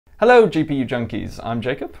Hello GPU junkies, I'm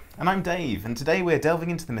Jacob. And I'm Dave, and today we're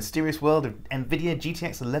delving into the mysterious world of Nvidia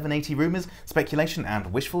GTX 1180 rumours, speculation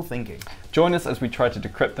and wishful thinking. Join us as we try to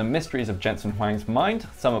decrypt the mysteries of Jensen Huang's mind,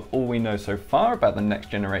 sum up all we know so far about the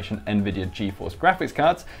next generation Nvidia GeForce graphics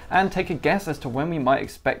cards, and take a guess as to when we might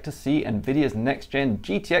expect to see Nvidia's next gen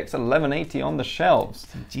GTX 1180 on the shelves.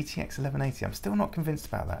 GTX 1180, I'm still not convinced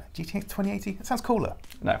about that. GTX 2080? That sounds cooler.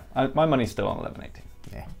 No, my money's still on 1180.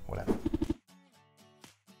 Yeah, whatever.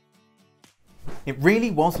 It really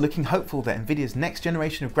was looking hopeful that Nvidia's next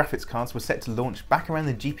generation of graphics cards was set to launch back around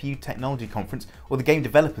the GPU Technology Conference or the Game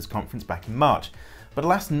Developers Conference back in March. But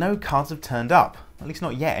alas, no cards have turned up, at least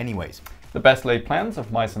not yet anyways. The best laid plans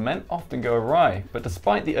of mice and men often go awry, but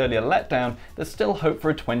despite the earlier letdown, there's still hope for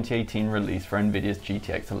a 2018 release for Nvidia's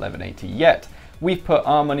GTX 1180 yet. We've put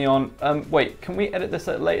our money on, wait, can we edit this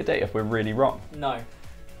at a later date if we're really wrong? No.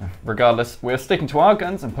 Regardless, we're sticking to our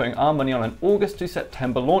guns and putting our money on an August to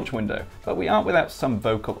September launch window, but we aren't without some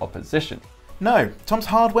vocal opposition. No, Tom's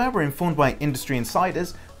Hardware were informed by industry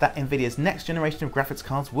insiders that Nvidia's next generation of graphics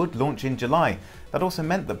cards would launch in July. That also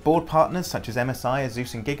meant that board partners such as MSI,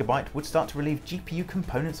 Asus and Gigabyte would start to relieve GPU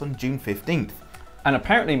components on June 15th. And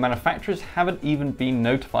apparently manufacturers haven't even been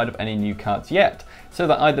notified of any new cards yet, so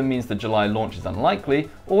that either means the July launch is unlikely,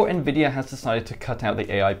 or Nvidia has decided to cut out the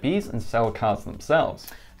AIBs and sell cards themselves.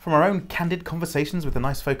 From our own candid conversations with the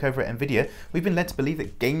nice folk over at Nvidia, we've been led to believe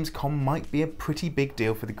that Gamescom might be a pretty big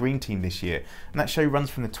deal for the Green Team this year, and that show runs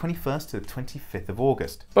from the 21st to the 25th of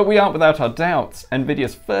August. But we aren't without our doubts.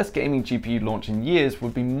 Nvidia's first gaming GPU launch in years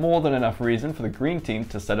would be more than enough reason for the Green Team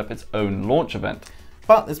to set up its own launch event.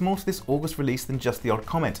 But there's more to this August release than just the odd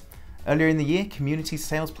comment. Earlier in the year, community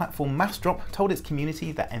sales platform Massdrop told its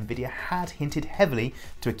community that Nvidia had hinted heavily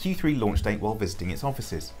to a Q3 launch date while visiting its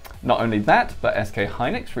offices. Not only that, but SK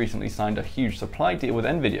Hynix recently signed a huge supply deal with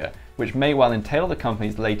Nvidia, which may well entail the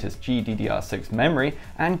company's latest GDDR6 memory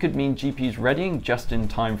and could mean GPUs readying just in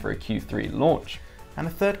time for a Q3 launch. And a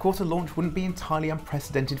third quarter launch wouldn't be entirely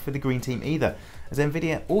unprecedented for the Green Team either, as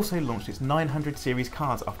Nvidia also launched its 900 series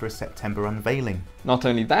cards after a September unveiling. Not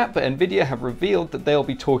only that, but Nvidia have revealed that they'll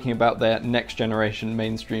be talking about their next generation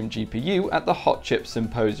mainstream GPU at the Hot Chip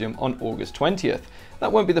Symposium on August 20th.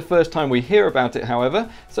 That won't be the first time we hear about it, however,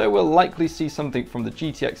 so we'll likely see something from the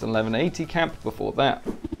GTX 1180 camp before that.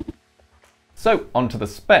 So, onto the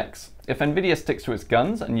specs. If Nvidia sticks to its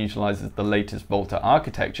guns and utilises the latest Volta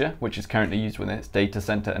architecture, which is currently used within its data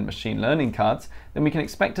center and machine learning cards, then we can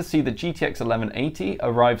expect to see the GTX 1180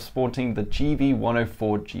 arrive sporting the GV104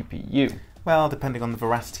 GPU. Well, depending on the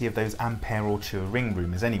veracity of those Ampere or Turing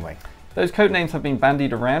rumours anyway. Those codenames have been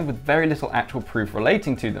bandied around with very little actual proof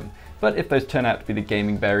relating to them, but if those turn out to be the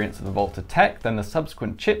gaming variants of the Volta tech, then the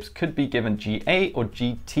subsequent chips could be given GA or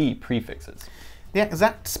GT prefixes. The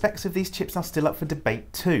exact specs of these chips are still up for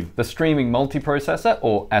debate too. The streaming multiprocessor,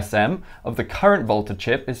 or SM, of the current Volta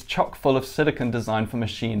chip is chock full of silicon designed for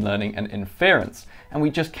machine learning and inference, and we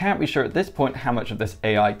just can't be sure at this point how much of this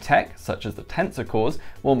AI tech, such as the tensor cores,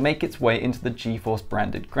 will make its way into the GeForce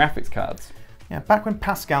branded graphics cards. Yeah, back when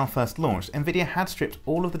Pascal first launched, Nvidia had stripped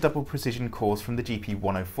all of the double precision cores from the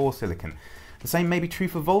GP104 silicon. The same may be true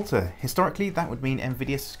for Volta. Historically, that would mean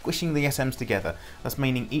Nvidia squishing the SMs together, thus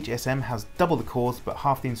meaning each SM has double the cores but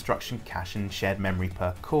half the instruction cache and shared memory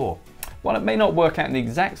per core. While it may not work out in the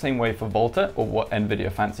exact same way for Volta, or what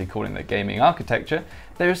Nvidia fancy calling their gaming architecture,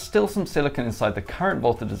 there is still some silicon inside the current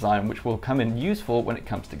Volta design which will come in useful when it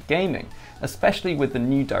comes to gaming, especially with the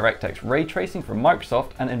new DirectX ray tracing from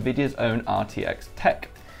Microsoft and Nvidia's own RTX tech.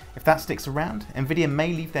 If that sticks around, Nvidia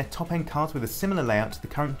may leave their top-end cards with a similar layout to the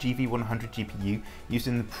current GV100 GPU used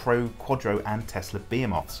in the Pro, Quadro and Tesla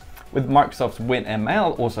behemoths. With Microsoft's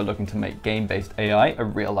WinML also looking to make game-based AI a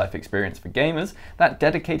real-life experience for gamers, that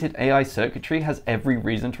dedicated AI circuitry has every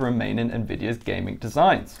reason to remain in Nvidia's gaming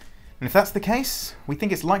designs. And if that's the case, we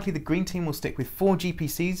think it's likely the Green Team will stick with 4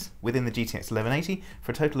 GPCs within the GTX 1180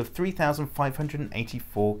 for a total of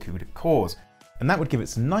 3,584 CUDA cores. And that would give it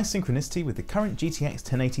some nice synchronicity with the current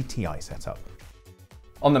GTX 1080 Ti setup.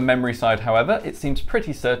 On the memory side, however, it seems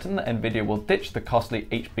pretty certain that Nvidia will ditch the costly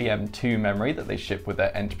HBM2 memory that they ship with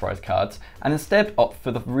their enterprise cards and instead opt for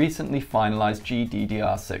the recently finalized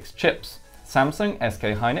GDDR6 chips. Samsung,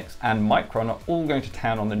 SK Hynix and Micron are all going to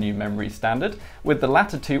town on the new memory standard, with the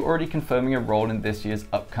latter two already confirming a role in this year's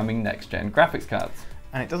upcoming next-gen graphics cards.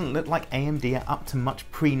 And it doesn't look like AMD are up to much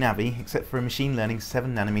pre-Navi except for a machine learning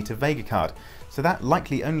 7nm Vega card, so that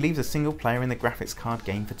likely only leaves a single player in the graphics card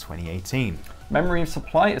game for 2018. Memory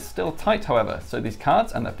supply is still tight, however, so these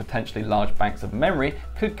cards and their potentially large banks of memory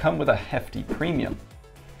could come with a hefty premium.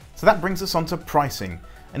 So that brings us on to pricing,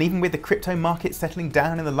 and even with the crypto market settling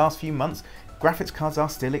down in the last few months, graphics cards are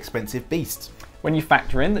still expensive beasts. When you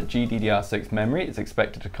factor in that GDDR6 memory is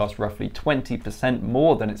expected to cost roughly 20%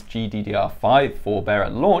 more than its GDDR5 forebear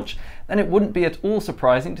at launch, then it wouldn't be at all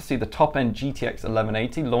surprising to see the top-end GTX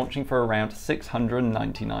 1180 launching for around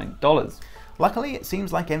 $699. Luckily, it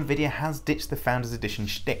seems like Nvidia has ditched the Founders Edition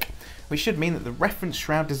shtick, which should mean that the reference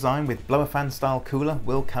shroud design with blower fan style cooler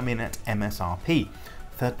will come in at MSRP.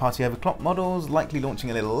 Third-party overclock models, likely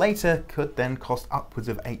launching a little later, could then cost upwards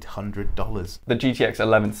of $800. The GTX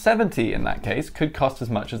 1170 in that case could cost as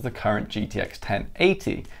much as the current GTX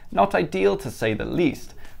 1080. Not ideal to say the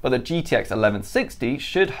least, but the GTX 1160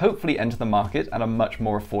 should hopefully enter the market at a much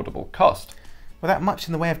more affordable cost. Without much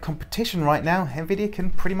in the way of competition right now, Nvidia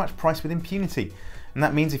can pretty much price with impunity. And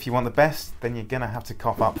that means if you want the best, then you're gonna have to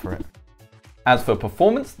cough up for it. As for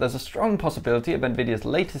performance, there's a strong possibility of Nvidia's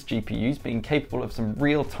latest GPUs being capable of some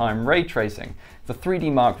real-time ray tracing. The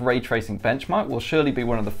 3D Mark ray tracing benchmark will surely be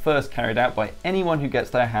one of the first carried out by anyone who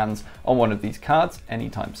gets their hands on one of these cards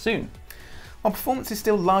anytime soon. While performance is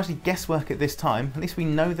still largely guesswork at this time, at least we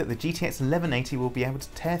know that the GTX 1180 will be able to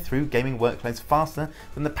tear through gaming workloads faster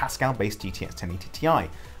than the Pascal-based GTX 1080 Ti,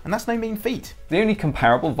 and that's no mean feat. The only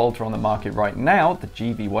comparable Volta on the market right now, the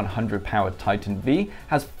GV100 powered Titan V,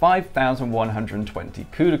 has 5,120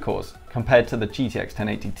 CUDA cores, compared to the GTX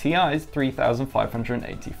 1080 Ti's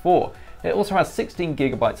 3,584. It also has 16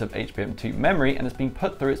 GB of HBM2 memory and has been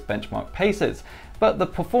put through its benchmark paces, but the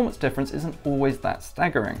performance difference isn't always that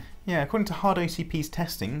staggering. Yeah, according to HardOCP's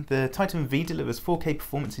testing, the Titan V delivers 4K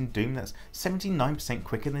performance in Doom that's 79%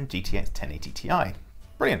 quicker than GTX 1080 Ti.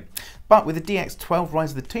 Brilliant. But with the DX12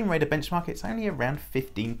 Rise of the Tomb Raider benchmark, it's only around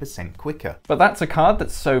 15% quicker. But that's a card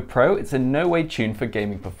that's so pro, it's in no way tuned for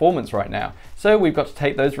gaming performance right now, so we've got to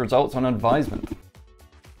take those results on advisement.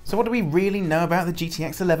 So what do we really know about the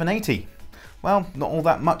GTX 1180? Well, not all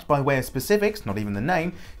that much by way of specifics, not even the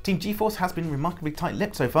name. Team GeForce has been remarkably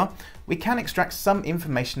tight-lipped so far. We can extract some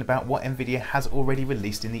information about what Nvidia has already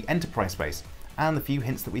released in the enterprise space, and the few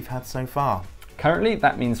hints that we've had so far. Currently,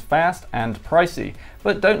 that means fast and pricey,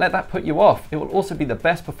 but don't let that put you off. It will also be the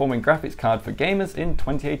best performing graphics card for gamers in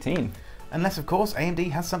 2018. Unless, of course,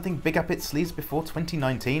 AMD has something big up its sleeves before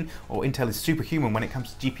 2019, or Intel is superhuman when it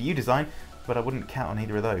comes to GPU design, but I wouldn't count on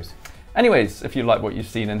either of those. Anyways, if you like what you've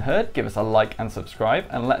seen and heard, give us a like and subscribe,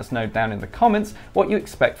 and let us know down in the comments what you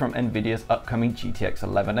expect from Nvidia's upcoming GTX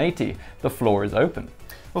 1180. The floor is open.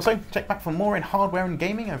 Also, check back for more in hardware and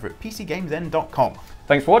gaming over at PCGamesN.com.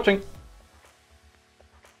 Thanks for watching.